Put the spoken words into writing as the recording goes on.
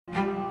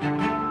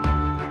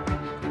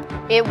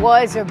It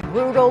was a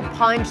brutal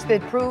punch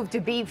that proved to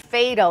be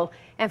fatal.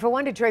 And for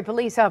one Detroit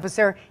police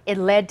officer, it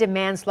led to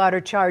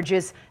manslaughter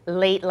charges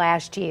late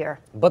last year.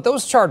 But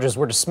those charges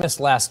were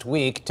dismissed last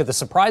week to the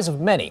surprise of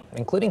many,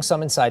 including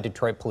some inside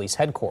Detroit Police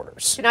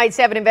headquarters. Tonight,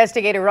 7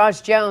 investigator Ross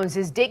Jones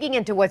is digging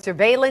into what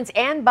surveillance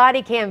and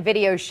body cam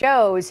video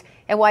shows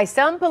and why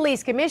some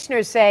police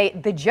commissioners say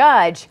the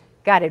judge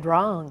got it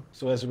wrong.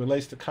 So as it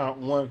relates to count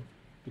 1,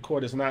 the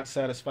court is not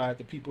satisfied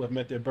that people have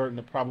met their burden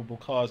of probable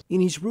cause. In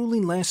his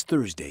ruling last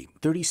Thursday,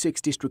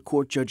 36th District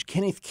Court Judge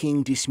Kenneth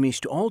King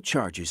dismissed all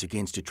charges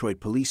against Detroit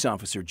police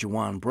officer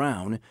Juwan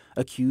Brown,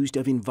 accused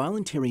of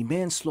involuntary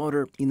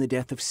manslaughter in the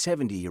death of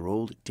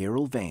 70-year-old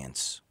Daryl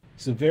Vance.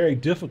 It's a very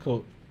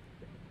difficult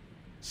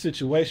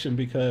situation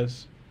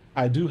because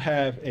I do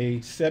have a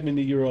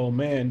 70-year-old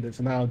man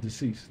that's now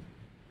deceased.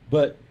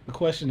 But the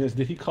question is,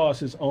 did he cause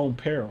his own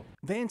peril?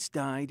 Vance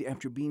died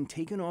after being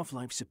taken off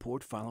life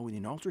support following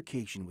an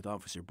altercation with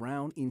Officer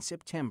Brown in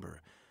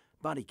September.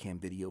 Body cam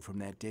video from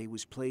that day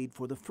was played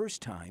for the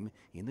first time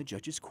in the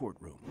judge's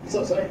courtroom. What's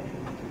up, sir?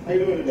 How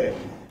you doing today?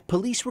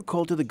 Police were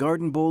called to the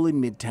Garden Bowl in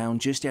Midtown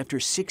just after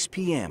 6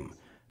 p.m.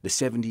 The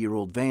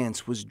 70-year-old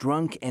Vance was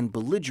drunk and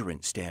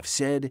belligerent, staff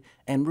said,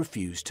 and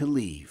refused to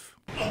leave.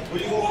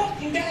 You're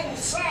walking down the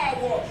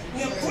sidewalk.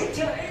 Now put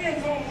your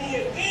hands on me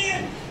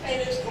again,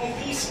 and it's going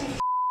to be some.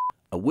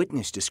 A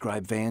witness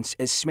described Vance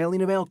as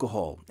smelling of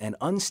alcohol and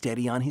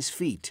unsteady on his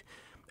feet.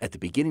 At the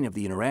beginning of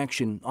the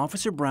interaction,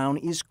 Officer Brown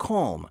is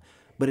calm,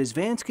 but as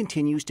Vance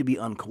continues to be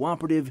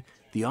uncooperative,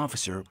 the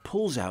officer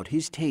pulls out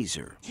his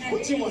taser.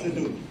 What you want to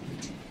do?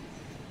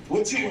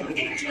 What you want to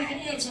do? Get your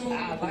hands on me.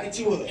 I'll light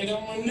you up. And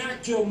I'm going to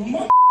knock your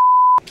mother.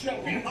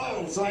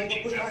 Oh, so I ain't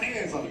going to put my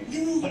hands on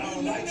you. But I'm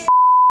going to light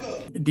you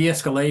up.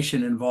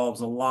 De-escalation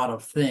involves a lot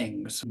of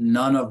things.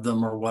 None of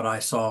them are what I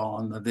saw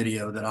on the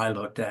video that I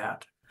looked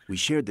at. We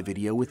shared the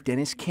video with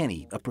Dennis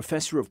Kenny, a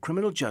professor of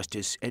criminal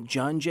justice at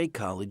John Jay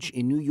College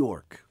in New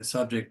York. The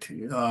subject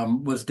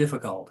was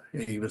difficult.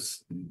 He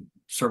was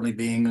certainly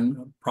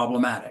being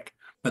problematic.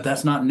 But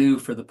that's not new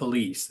for the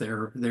police.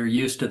 They're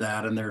used to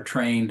that, and they're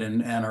trained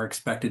and are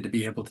expected to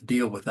be able to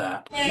deal with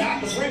that.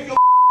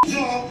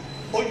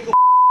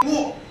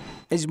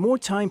 As more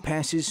time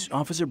passes,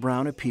 Officer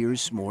Brown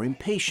appears more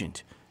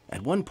impatient.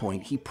 At one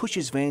point, he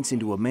pushes Vance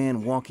into a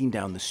man walking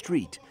down the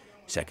street.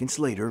 Seconds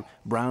later,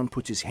 Brown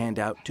puts his hand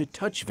out to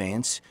touch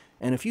Vance,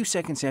 and a few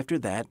seconds after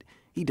that,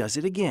 he does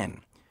it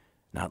again.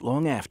 Not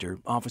long after,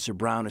 Officer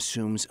Brown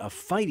assumes a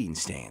fighting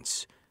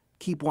stance.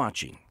 Keep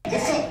watching.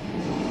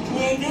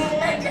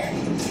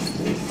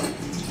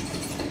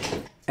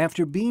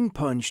 After being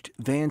punched,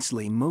 Vance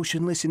lay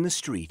motionless in the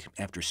street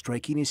after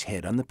striking his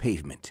head on the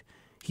pavement.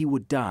 He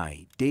would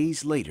die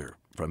days later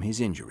from his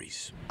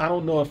injuries. I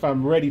don't know if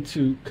I'm ready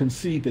to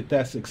concede that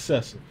that's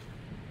excessive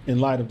in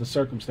light of the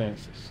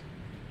circumstances.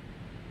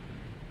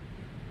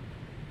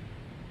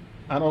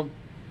 I don't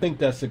think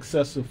that's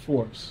excessive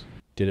force.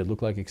 Did it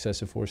look like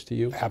excessive force to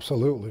you?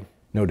 Absolutely.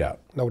 No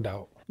doubt. No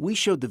doubt. We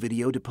showed the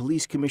video to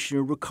Police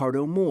Commissioner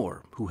Ricardo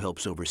Moore, who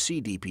helps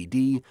oversee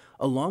DPD,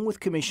 along with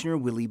Commissioner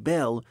Willie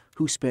Bell,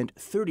 who spent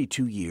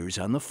 32 years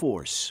on the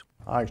force.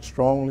 I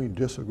strongly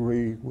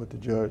disagree with the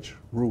judge's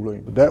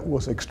ruling. That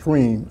was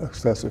extreme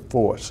excessive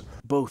force.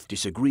 Both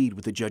disagreed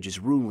with the judge's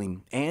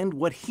ruling and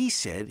what he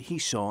said he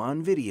saw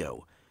on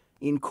video.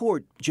 In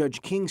court,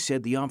 Judge King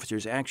said the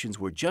officer's actions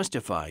were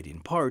justified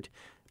in part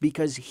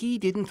because he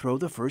didn't throw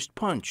the first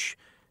punch.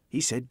 He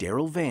said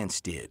Daryl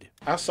Vance did.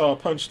 I saw a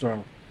punch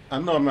thrown. I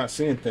know I'm not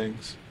seeing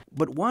things.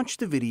 But watch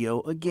the video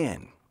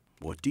again.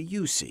 What do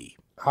you see?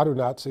 I do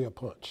not see a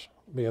punch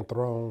being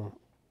thrown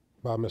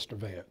by Mr.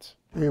 Vance.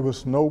 There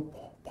was no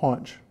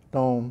punch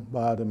thrown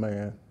by the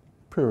man,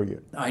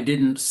 period. I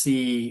didn't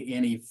see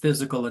any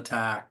physical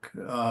attack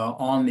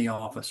on the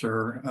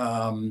officer.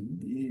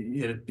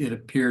 It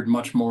appeared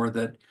much more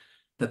that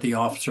the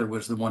officer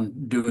was the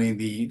one doing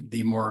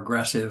the more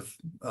aggressive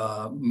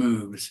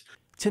moves.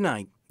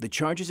 Tonight, the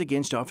charges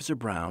against Officer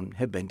Brown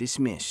have been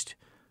dismissed.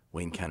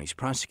 Wayne County's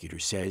prosecutor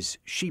says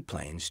she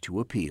plans to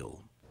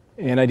appeal.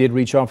 And I did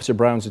reach Officer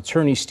Brown's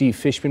attorney, Steve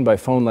Fishman, by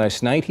phone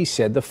last night. He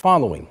said the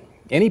following: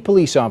 any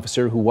police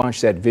officer who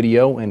watched that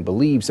video and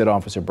believes that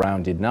Officer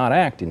Brown did not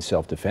act in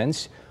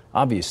self-defense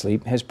obviously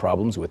has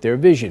problems with their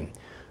vision.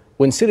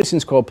 When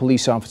citizens call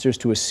police officers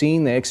to a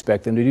scene, they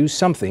expect them to do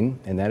something,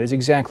 and that is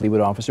exactly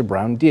what Officer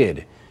Brown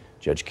did.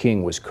 Judge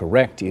King was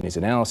correct in his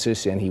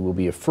analysis, and he will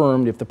be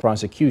affirmed if the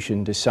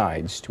prosecution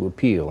decides to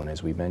appeal. And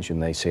as we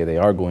mentioned, they say they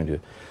are going to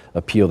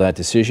appeal that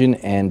decision,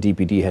 and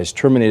DPD has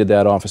terminated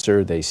that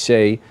officer. They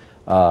say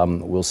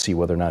we'll see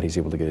whether or not he's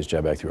able to get his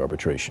job back through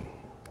arbitration.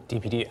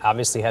 DPD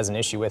obviously has an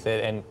issue with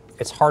it, and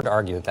it's hard to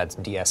argue that that's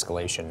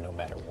de-escalation no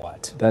matter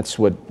what. That's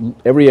what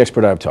every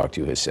expert I've talked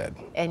to has said.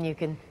 And you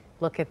can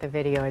look at the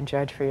video and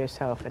judge for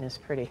yourself, and it's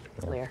pretty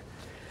clear.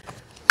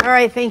 All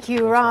right, thank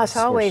you, Ross,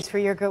 always for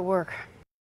your good work.